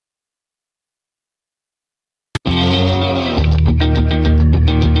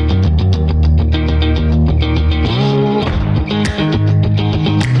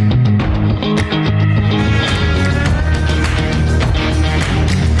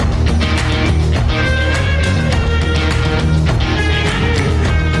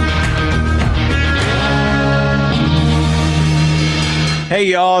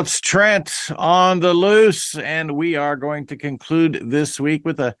Hey, y'all, it's Trent on the Loose, and we are going to conclude this week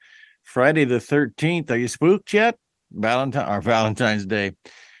with a Friday the 13th. Are you spooked yet? Valentine's Day.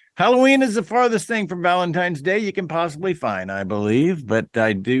 Halloween is the farthest thing from Valentine's Day you can possibly find, I believe, but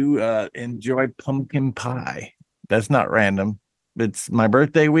I do enjoy pumpkin pie. That's not random. It's my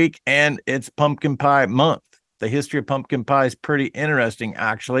birthday week, and it's pumpkin pie month. The history of pumpkin pie is pretty interesting,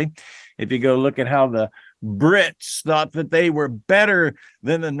 actually. If you go look at how the Brits thought that they were better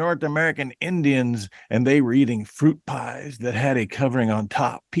than the North American Indians, and they were eating fruit pies that had a covering on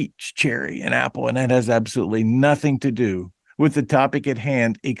top, peach, cherry, and apple, and that has absolutely nothing to do with the topic at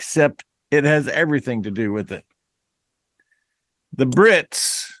hand, except it has everything to do with it. The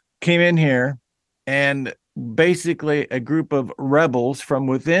Brits came in here, and basically a group of rebels from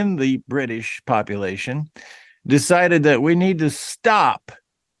within the British population decided that we need to stop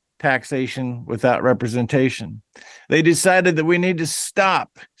taxation without representation. They decided that we need to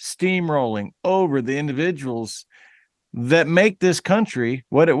stop steamrolling over the individuals that make this country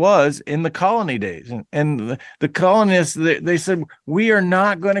what it was in the colony days. And the colonists, they said, we are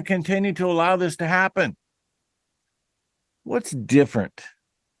not going to continue to allow this to happen. What's different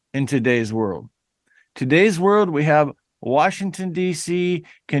in today's world? Today's world, we have Washington, D.C.,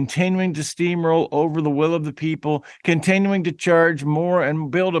 continuing to steamroll over the will of the people, continuing to charge more and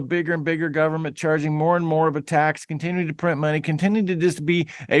build a bigger and bigger government, charging more and more of a tax, continuing to print money, continuing to just be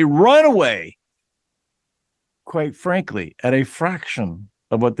a runaway, quite frankly, at a fraction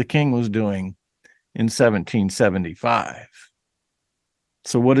of what the king was doing in 1775.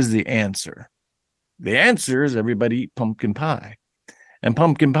 So what is the answer? The answer is everybody eat pumpkin pie. And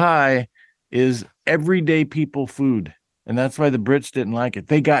pumpkin pie is everyday people food. And that's why the Brits didn't like it.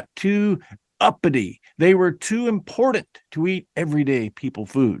 They got too uppity. They were too important to eat everyday people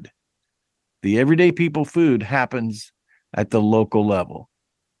food. The everyday people food happens at the local level.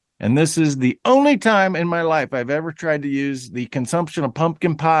 And this is the only time in my life I've ever tried to use the consumption of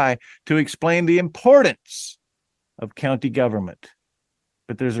pumpkin pie to explain the importance of county government.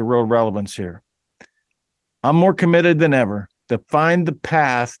 But there's a real relevance here. I'm more committed than ever to find the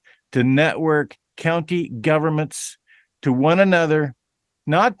path to network county governments to one another,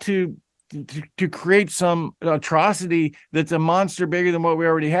 not to create some atrocity that's a monster bigger than what we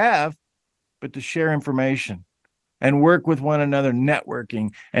already have, but to share information and work with one another,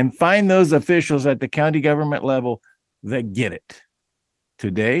 networking, and find those officials at the county government level that get it.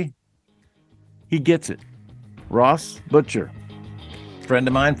 Today, he gets it. Ross Butcher, friend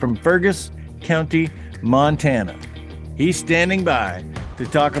of mine from Fergus County, Montana. He's standing by to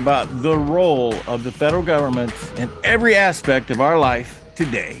talk about the role of the federal government in every aspect of our life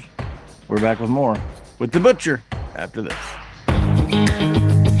today. We're back with more with the Butcher after this.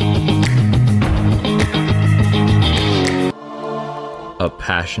 A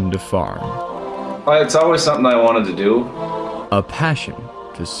passion to farm. It's always something I wanted to do. A passion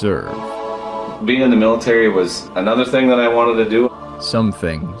to serve. Being in the military was another thing that I wanted to do. Some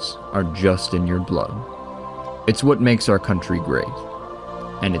things are just in your blood. It's what makes our country great.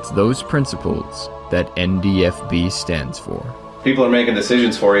 And it's those principles that NDFB stands for. People are making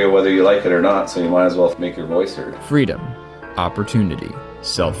decisions for you whether you like it or not, so you might as well make your voice heard. Freedom, opportunity,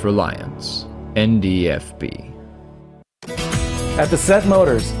 self-reliance. NDFB. At the Set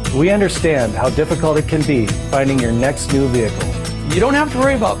Motors, we understand how difficult it can be finding your next new vehicle. You don't have to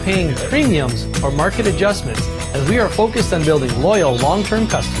worry about paying premiums or market adjustments, as we are focused on building loyal, long-term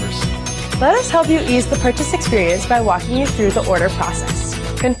customers. Let us help you ease the purchase experience by walking you through the order process.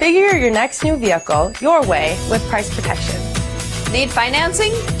 Configure your next new vehicle your way with price protection. Need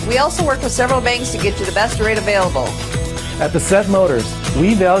financing? We also work with several banks to get you the best rate available. At the Set Motors,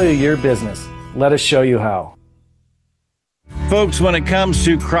 we value your business. Let us show you how. Folks, when it comes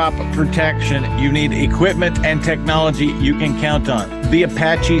to crop protection, you need equipment and technology you can count on. The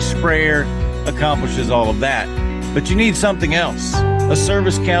Apache sprayer accomplishes all of that. But you need something else. A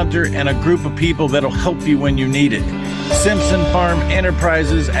service counter and a group of people that'll help you when you need it. Simpson Farm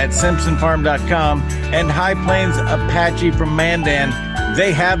Enterprises at simpsonfarm.com and High Plains Apache from Mandan.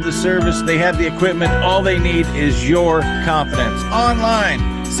 They have the service, they have the equipment. All they need is your confidence. Online,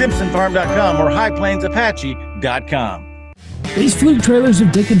 simpsonfarm.com or highplainsapache.com. Base Flug Trailers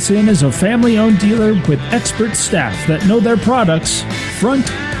of Dickinson is a family-owned dealer with expert staff that know their products front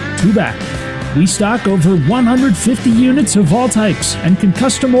to back. We stock over 150 units of all types and can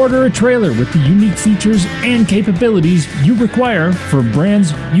custom order a trailer with the unique features and capabilities you require for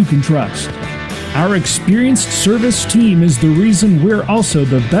brands you can trust. Our experienced service team is the reason we're also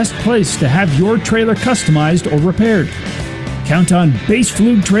the best place to have your trailer customized or repaired. Count on Base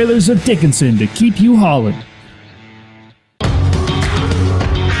Flug Trailers of Dickinson to keep you hauling.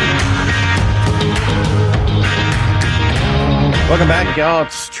 you go.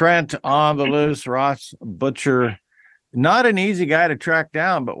 It's Trent on the loose. Ross Butcher, not an easy guy to track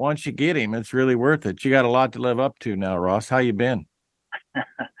down, but once you get him, it's really worth it. You got a lot to live up to now, Ross. How you been?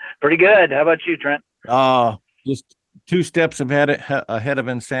 Pretty good. How about you, Trent? Just 2 steps ahead of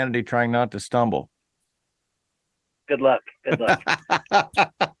insanity, trying not to stumble. Good luck. Good luck.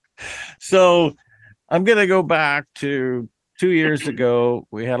 So I'm going to go back to 2 years ago.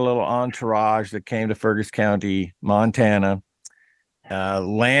 We had a little entourage that came to Fergus County, Montana.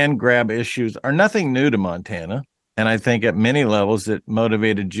 Land grab issues are nothing new to Montana. And I think at many levels it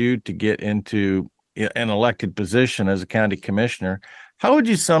motivated you to get into an elected position as a county commissioner. How would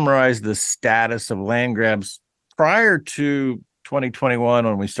you summarize the status of land grabs prior to 2021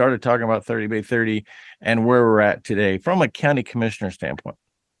 when we started talking about 30 by 30 and where we're at today from a county commissioner standpoint?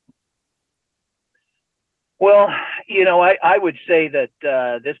 Well, I would say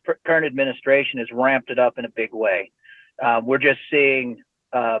that this current administration has ramped it up in a big way. We're just seeing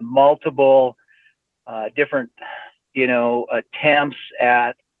multiple different, attempts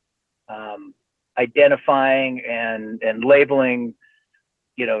at identifying and labeling,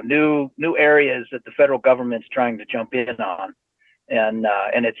 new areas that the federal government's trying to jump in on, and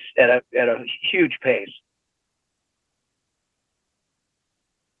it's at a huge pace.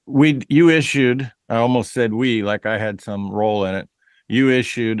 You issued, I almost said we, like I had some role in it. You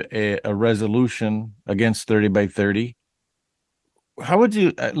issued a resolution against 30 by 30. How would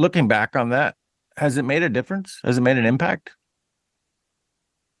you, looking back on that, has it made a difference? Has it made an impact?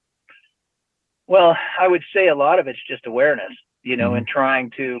 Well, I would say a lot of it's just awareness, and trying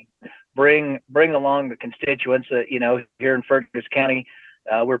to bring along the constituents that, here in Fergus County,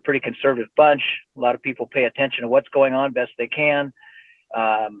 we're a pretty conservative bunch. A lot of people pay attention to what's going on best they can.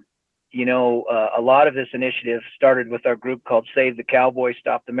 A lot of this initiative started with our group called Save the Cowboy,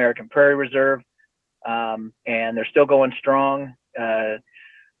 Stop the American Prairie Reserve. And they're still going strong.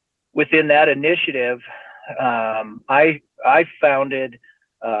 Within that initiative, I founded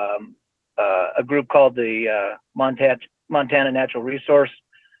a group called the Montana Natural Resource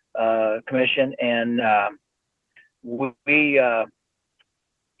Commission, and we are,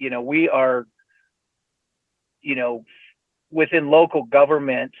 within local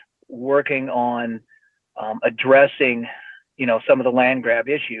government working on addressing, some of the land grab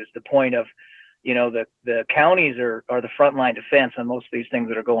issues. The point of, the counties are the frontline defense on most of these things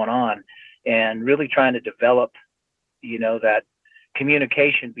that are going on, and really trying to develop, that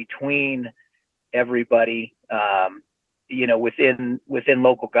communication between everybody, within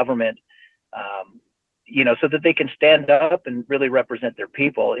local government, so that they can stand up and really represent their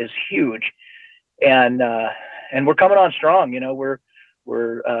people is huge. And we're coming on strong.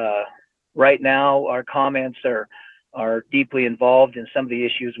 We're right now, our comments are deeply involved in some of the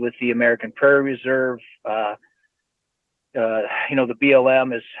issues with the American Prairie Reserve. The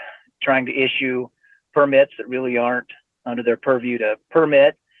BLM is trying to issue permits that really aren't under their purview to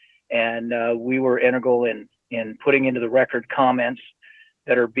permit. And we were integral in putting into the record comments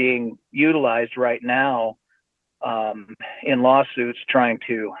that are being utilized right now in lawsuits trying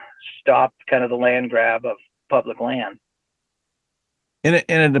to stop kind of the land grab of public land. And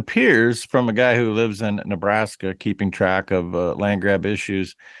it appears from a guy who lives in Nebraska, keeping track of land grab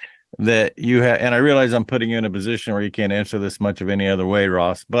issues, that you have, and I realize I'm putting you in a position where you can't answer this much of any other way,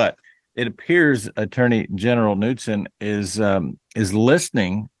 Ross, but it appears Attorney General Knudsen is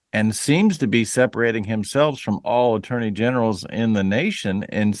listening and seems to be separating himself from all attorney generals in the nation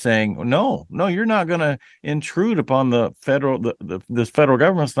and saying, no, you're not going to intrude upon the federal, this federal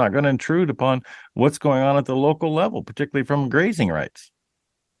government's not going to intrude upon what's going on at the local level, particularly from grazing rights.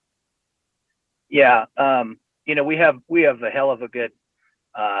 Yeah. We have a hell of a good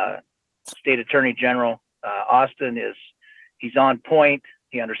state attorney general. Austin he's on point.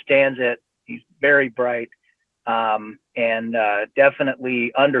 He understands it. He's very bright. And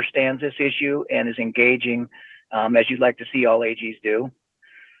definitely understands this issue and is engaging, as you'd like to see all AGs do.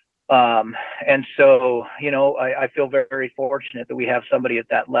 And so, I feel very, very fortunate that we have somebody at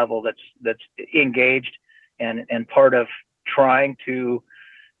that level that's engaged and part of trying to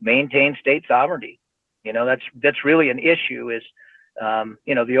maintain state sovereignty. That's really an issue is,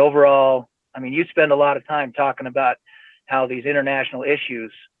 the overall, you spend a lot of time talking about how these international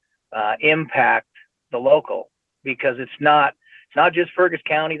issues impact the local, because it's not just Fergus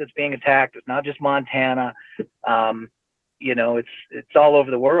County that's being attacked. It's not just Montana. It's all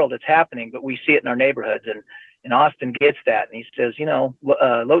over the world. It's happening, but we see it in our neighborhoods, and Austin gets that. And he says,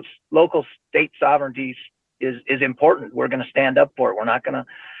 local state sovereignty is important. We're going to stand up for it. We're not going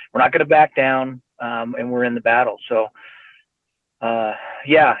to back down. And we're in the battle. So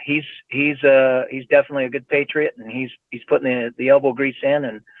yeah, he's definitely a good patriot, and he's putting the elbow grease in,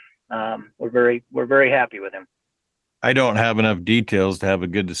 and we're very happy with him. I don't have enough details to have a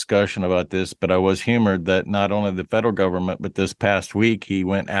good discussion about this, but I was humored that not only the federal government, but this past week, he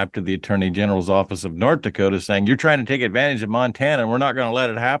went after the Attorney General's office of North Dakota saying, you're trying to take advantage of Montana and we're not going to let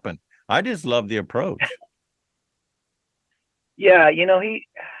it happen. I just love the approach. Yeah,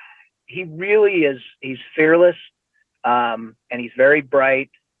 he really is. He's fearless, and he's very bright,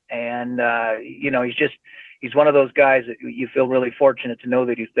 and he's one of those guys that you feel really fortunate to know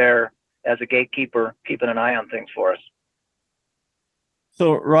that he's there as a gatekeeper, keeping an eye on things for us.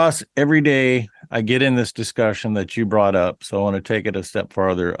 So, Ross, every day I get in this discussion that you brought up. So I want to take it a step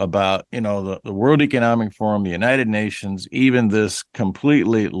farther about, the World Economic Forum, the United Nations, even this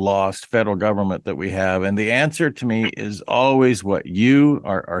completely lost federal government that we have. And the answer to me is always what you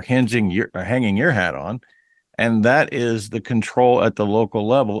are hanging your hat on. And that is the control at the local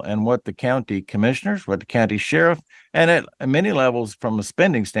level and what the county commissioners, what the county sheriff, and at many levels from a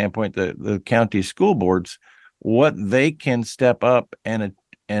spending standpoint, the county school boards, what they can step up and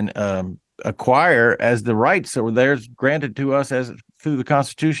acquire as the rights that were theirs granted to us as through the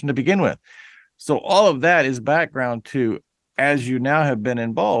Constitution to begin with. So all of that is background to, as you now have been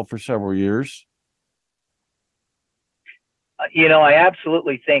involved for several years. I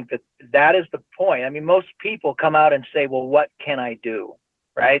absolutely think that is the point. I mean, most people come out and say, well, what can I do?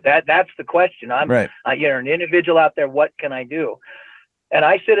 Right? That's the question. I'm right. An individual out there. What can I do? And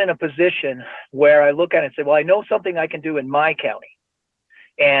I sit in a position where I look at it and say, well, I know something I can do in my county.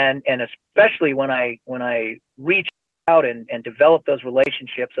 And especially when I reach out and develop those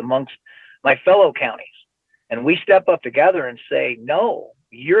relationships amongst my fellow counties, and we step up together and say, no,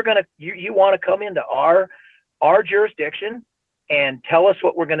 you want to come into our jurisdiction and tell us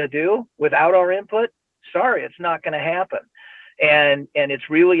what we're going to do without our input? Sorry, it's not going to happen. And it's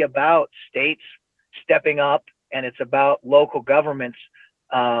really about states stepping up, and it's about local governments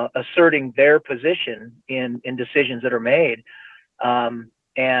asserting their position in decisions that are made. And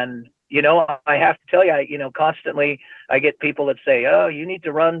I have to tell you, constantly I get people that say, oh, you need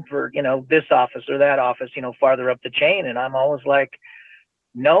to run for, this office or that office, farther up the chain. And I'm always like,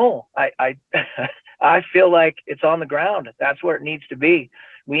 no, I I feel like it's on the ground. That's where it needs to be.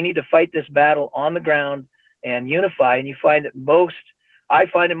 We need to fight this battle on the ground and unify. And you find that I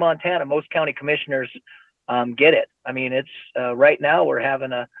find in Montana, most county commissioners get it. I mean, it's right now we're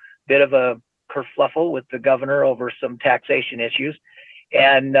having a bit of a kerfluffle with the governor over some taxation issues.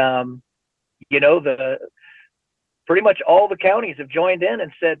 And, pretty much all the counties have joined in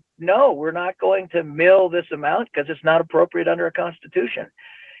and said, no, we're not going to mill this amount because it's not appropriate under a constitution.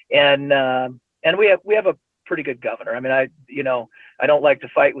 And we have a pretty good governor. I mean, I don't like to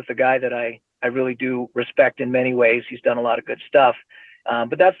fight with the guy that I really do respect in many ways. He's done a lot of good stuff.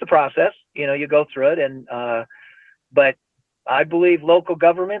 But that's the process, you go through it. But I believe local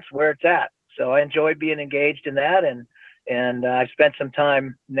government's where it's at. So I enjoy being engaged in that. And I've spent some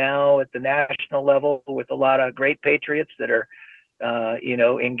time now at the national level with a lot of great patriots that are,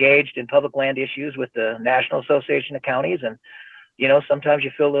 engaged in public land issues with the National Association of Counties. And, sometimes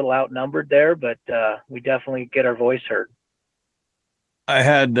you feel a little outnumbered there, but we definitely get our voice heard. I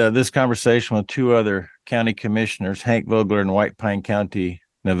had this conversation with two other county commissioners, Hank Vogler in White Pine County,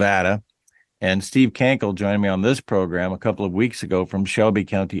 Nevada, and Steve Kankel joined me on this program a couple of weeks ago from Shelby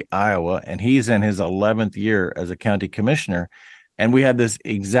County, Iowa, and he's in his 11th year as a county commissioner. And we had this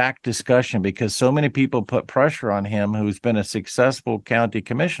exact discussion because so many people put pressure on him, who's been a successful county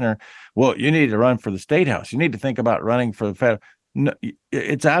commissioner. Well, you need to run for the state house. You need to think about running for the federal. No,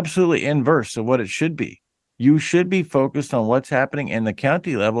 it's absolutely inverse of what it should be. You should be focused on what's happening in the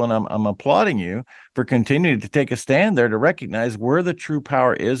county level, and I'm applauding you for continuing to take a stand there to recognize where the true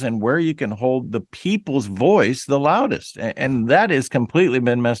power is and where you can hold the people's voice the loudest. And that has completely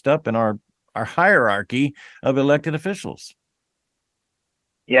been messed up in our hierarchy of elected officials.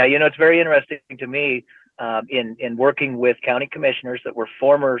 Yeah, it's very interesting to me in working with county commissioners that were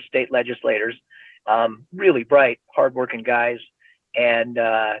former state legislators, really bright, hardworking guys, and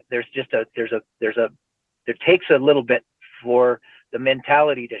there takes a little bit for the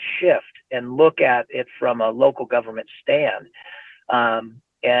mentality to shift and look at it from a local government stand. I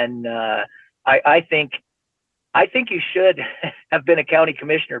think you should have been a county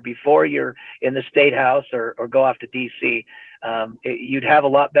commissioner before you're in the state house or go off to DC. You'd have a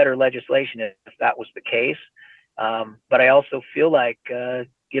lot better legislation if that was the case. But I also feel like,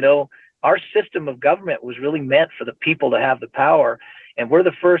 our system of government was really meant for the people to have the power. And we're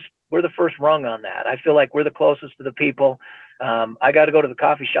the first rung on that. I feel like we're the closest to the people. I got to go to the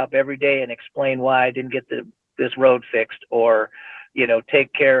coffee shop every day and explain why I didn't get the this road fixed, or,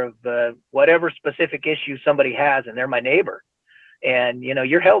 take care of whatever specific issue somebody has, and they're my neighbor. And,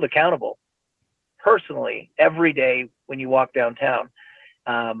 you're held accountable personally every day when you walk downtown.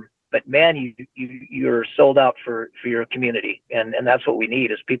 But man, you're sold out for your community. And that's what we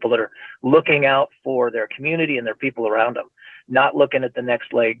need, is people that are looking out for their community and their people around them, not looking at the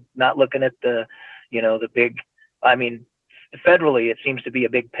next leg, not looking at the big, federally, it seems to be a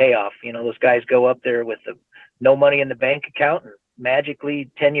big payoff. Those guys go up there with no money in the bank account, and magically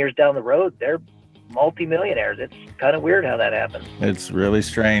 10 years down the road, they're multimillionaires. It's kind of weird how that happens. It's really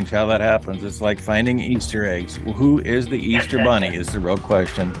strange how that happens. It's like finding Easter eggs. Who is the Easter Bunny is the real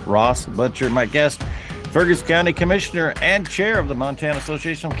question. Ross Butcher, my guest, Fergus County Commissioner and Chair of the Montana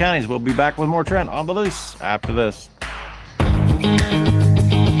Association of Counties. We'll be back with more Trent on the Loose after this.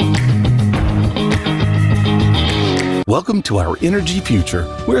 Welcome to our energy future,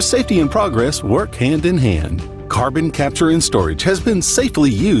 where safety and progress work hand in hand. Carbon capture and storage has been safely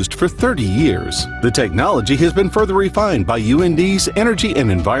used for 30 years. The technology has been further refined by UND's Energy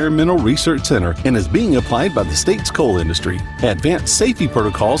and Environmental Research Center and is being applied by the state's coal industry. Advanced safety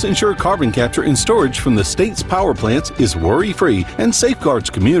protocols ensure carbon capture and storage from the state's power plants is worry-free and safeguards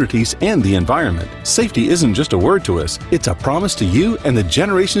communities and the environment. Safety isn't just a word to us, it's a promise to you and the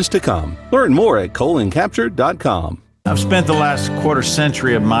generations to come. Learn more at coalandcapture.com. I've spent the last quarter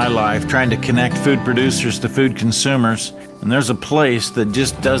century of my life trying to connect food producers to food consumers, and there's a place that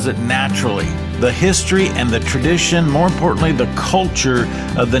just does it naturally. The history and the tradition, more importantly, the culture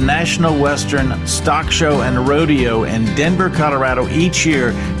of the National Western Stock Show and Rodeo in Denver, Colorado each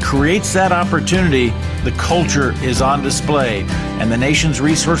year creates that opportunity. The culture is on display, and the nation's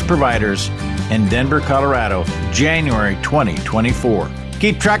resource providers in Denver, Colorado, January 2024.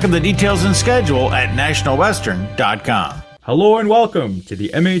 Keep track of the details and schedule at nationalwestern.com. Hello and welcome to the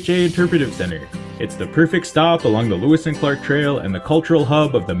MHA Interpretive Center. It's the perfect stop along the Lewis and Clark Trail and the cultural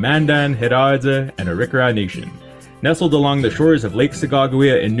hub of the Mandan, Hidatsa, and Arikara Nation. Nestled along the shores of Lake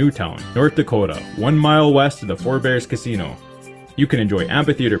Sagagawea in Newtown, North Dakota, 1 mile west of the Four Bears Casino. You can enjoy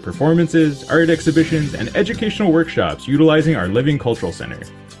amphitheater performances, art exhibitions, and educational workshops utilizing our Living Cultural Center.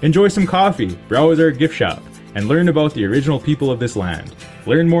 Enjoy some coffee, browse our gift shop, and learn about the original people of this land.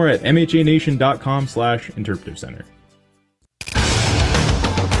 Learn more at mhanation.com/interpretive center.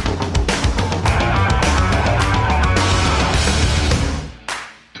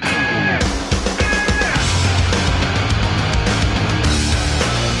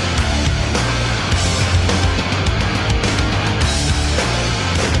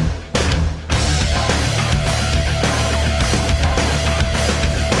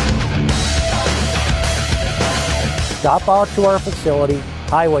 Stop out to our facility,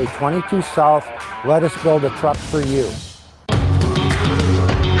 Highway 22 South. Let us build a truck for you.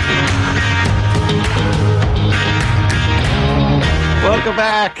 Welcome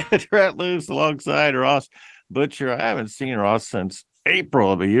back. Trent Loos alongside Ross Butcher. I haven't seen Ross since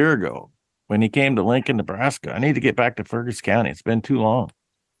April of a year ago when he came to Lincoln, Nebraska. I need to get back to Fergus County. It's been too long.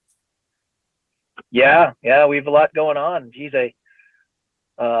 Yeah, we have a lot going on. Geez,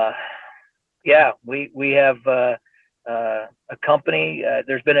 we have a company.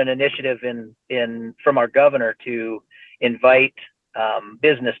 There's been an initiative from our governor to invite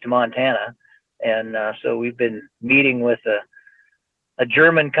business to Montana, and so we've been meeting with a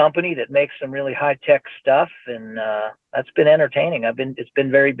German company that makes some really high tech stuff, and that's been entertaining. It's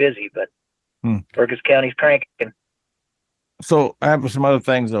been very busy, but Fergus County's cranking. So I have some other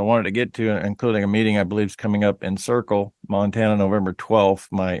things I wanted to get to, including a meeting I believe is coming up in Circle, Montana, November 12th.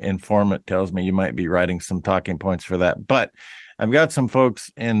 My informant tells me you might be writing some talking points for that. But I've got some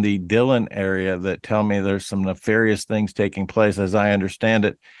folks in the Dillon area that tell me there's some nefarious things taking place, as I understand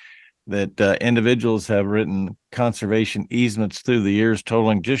it, that individuals have written conservation easements through the years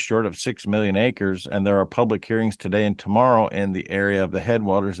totaling just short of 6 million acres. And there are public hearings today and tomorrow in the area of the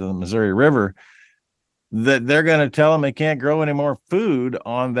headwaters of the Missouri River that they're going to tell them they can't grow any more food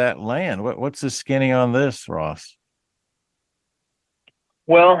on that land. What's the skinny on this, Ross?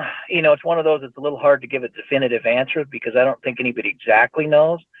 Well, it's one of those that's a little hard to give a definitive answer because I don't think anybody exactly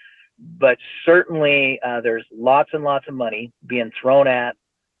knows. But certainly there's lots and lots of money being thrown at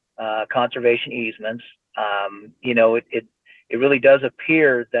conservation easements. It really does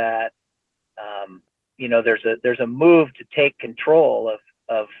appear that there's a move to take control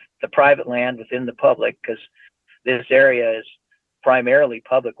of the private land within the public, because this area is primarily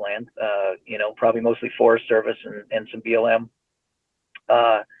public land, probably mostly Forest Service and some BLM.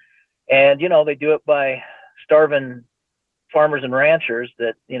 And they do it by starving farmers and ranchers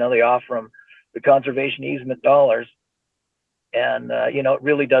that, they offer them the conservation easement dollars. And, it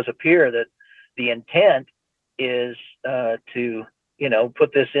really does appear that the intent is to,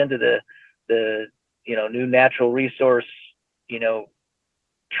 put this into the new natural resource,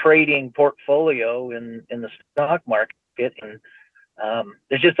 trading portfolio in the stock market. And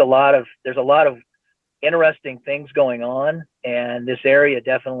there's a lot of interesting things going on, and this area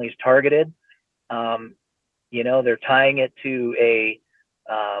definitely is targeted. They're tying it to a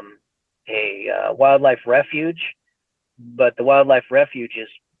wildlife refuge, but the wildlife refuge is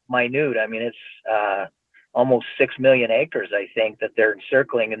minute. I mean, it's almost 6 million acres, I think, that they're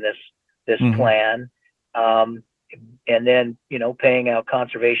encircling in this plan. And then, paying out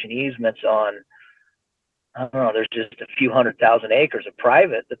conservation easements on, I don't know, there's just a few 100,000 acres of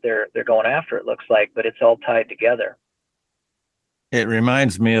private that they're going after, it looks like, but it's all tied together. It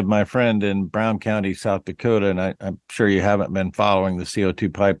reminds me of my friend in Brown County, South Dakota, and I'm sure you haven't been following the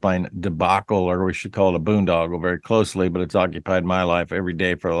CO2 pipeline debacle, or we should call it a boondoggle, very closely, but it's occupied my life every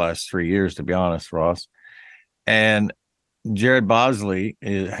day for the last 3 years, to be honest, Ross. And Jared Bosley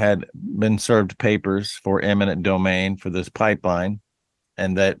had been served papers for eminent domain for this pipeline,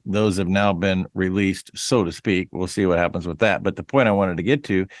 and that those have now been released, so to speak. We'll see what happens with that. But the point I wanted to get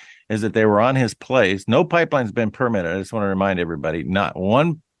to is that they were on his place. No pipeline's been permitted. I just want to remind everybody, not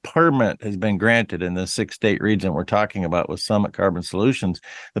one permit has been granted in the 6-state region we're talking about with Summit Carbon Solutions.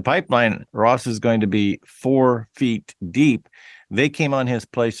 The pipeline, Ross, is going to be 4 feet deep. They came on his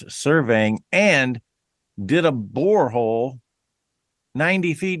place surveying and did a borehole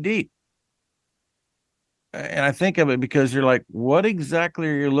 90 feet deep. And I think of it because you're like, what exactly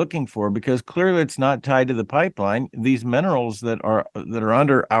are you looking for? Because clearly it's not tied to the pipeline. These minerals that are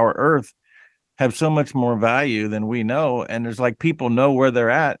under our earth have so much more value than we know. And there's like people know where they're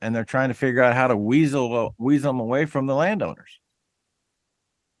at, and they're trying to figure out how to weasel them away from the landowners.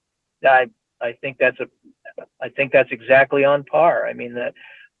 I think that's exactly on par. I mean, that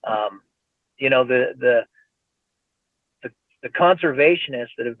the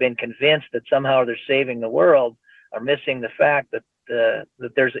conservationists that have been convinced that somehow they're saving the world are missing the fact that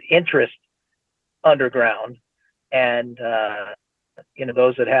there's interest underground, and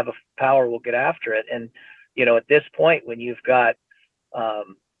those that have a power will get after it. And at this point, when you've got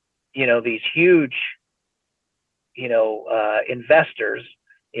these huge investors,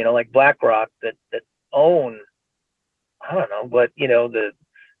 like BlackRock that own, I don't know, but the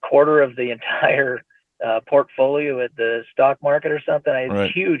quarter of the entire portfolio at the stock market or something. It's right.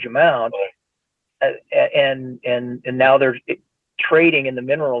 A huge amount, and now they're trading in the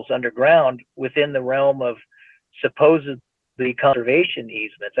minerals underground within the realm of supposedly conservation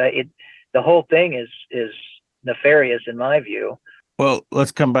easements. The whole thing is nefarious in my view. Well,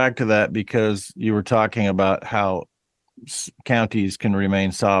 let's come back to that, because you were talking about how counties can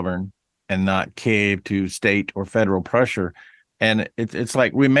remain sovereign and not cave to state or federal pressure. And it's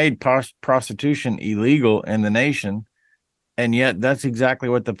like we made prostitution illegal in the nation, and yet that's exactly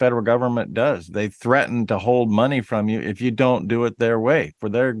what the federal government does. They threaten to hold money from you if you don't do it their way for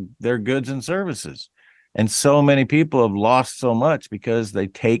their goods and services. And so many people have lost so much because they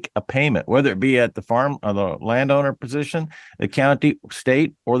take a payment, whether it be at the farm or the landowner position, the county,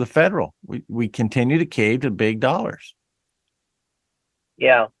 state, or the federal. We continue to cave to big dollars.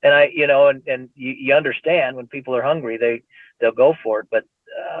 Yeah, and and you understand when people are hungry, they'll go for it, but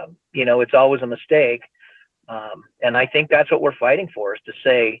it's always a mistake. And I think that's what we're fighting for, is to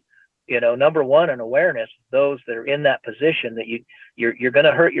say, number one, an awareness of those that are in that position, that you're going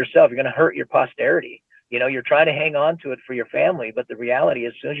to hurt yourself, you're going to hurt your posterity. You're trying to hang on to it for your family, but the reality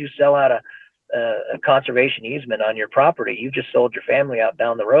is, as soon as you sell out a conservation easement on your property, you just sold your family out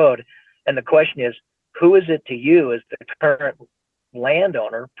down the road. And the question is, who is it to you as the current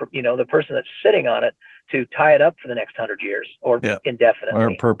landowner, the person that's sitting on it, to tie it up for the next 100 years or indefinitely,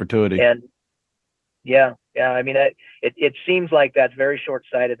 or perpetuity? And I mean, it seems like that's very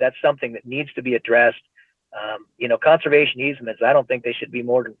short-sighted. That's something that needs to be addressed. Conservation easements, I don't think they should be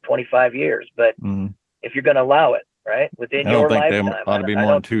more than 25 years, but if you're going to allow it, right, within your lifetime, they ought to be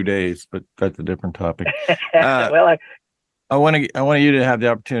more than 2 days, but that's a different topic. Well, I want you to have the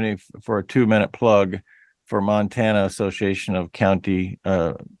opportunity for a 2-minute plug for Montana Association of County.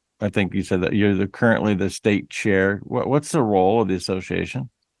 I think you said that you're currently the state chair. What's the role of the association?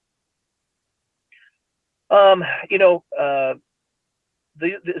 The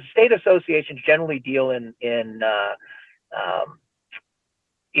state associations generally deal in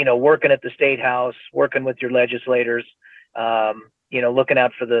working at the state house, working with your legislators, looking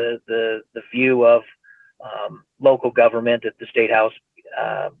out for the view of local government at the state house.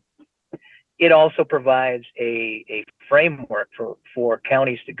 It also provides a framework for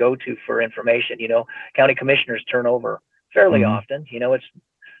counties to go to for information. County commissioners turn over fairly often. It's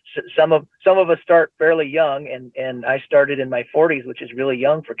some of us start fairly young, and I started in my 40s, which is really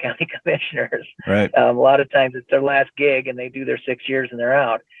young for county commissioners. Right. A lot of times it's their last gig and they do their 6 years and they're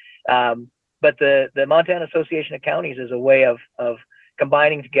out. But the Montana Association of Counties is a way of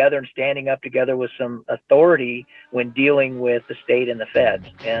combining together and standing up together with some authority when dealing with the state and the feds.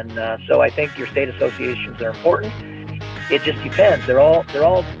 And so I think your state associations are important. It just depends. They're all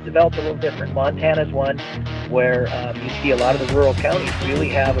developed a little different. Montana's one where you see a lot of the rural counties really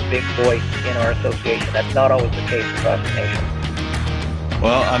have a big voice in our association. That's not always the case across the nation.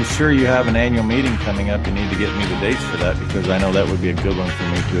 Well, I'm sure you have an annual meeting coming up. You need to get me the dates for that, because I know that would be a good one for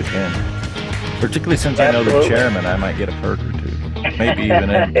me to attend. Particularly since Absolutely. I know the chairman, I might get a perk or two. Maybe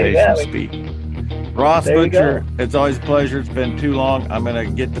even an invitation to speak. Ross Butcher, it's always a pleasure. It's been too long. I'm going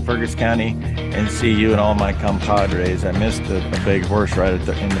to get to Fergus County and see you and all my compadres. I missed a big horse ride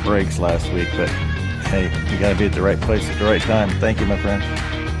in the breaks last week, but hey, you got to be at the right place at the right time. Thank you, my friend.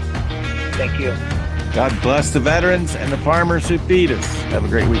 Thank you. God bless the veterans and the farmers who feed us. Have a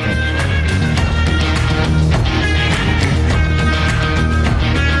great weekend.